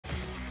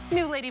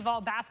New Lady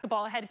Vol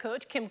basketball head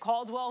coach Kim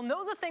Caldwell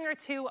knows a thing or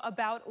two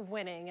about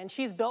winning, and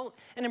she's built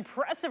an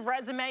impressive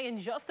resume in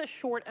just a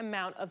short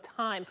amount of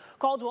time.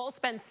 Caldwell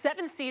spent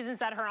 7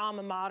 seasons at her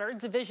alma mater,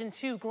 Division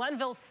II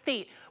Glenville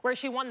State, where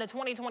she won the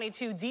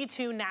 2022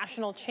 D2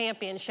 National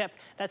Championship.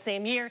 That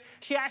same year,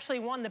 she actually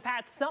won the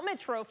Pat Summit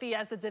Trophy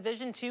as the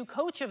Division II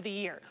Coach of the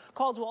Year.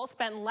 Caldwell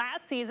spent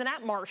last season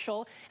at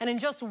Marshall, and in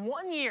just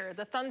 1 year,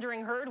 the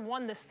Thundering Herd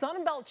won the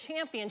Sun Belt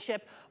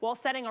Championship while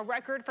setting a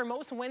record for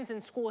most wins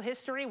in school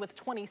history with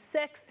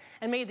 26,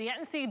 and made the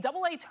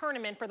NCAA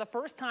tournament for the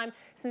first time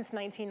since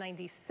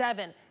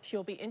 1997.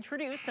 She'll be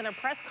introduced in a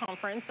press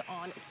conference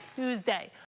on Tuesday.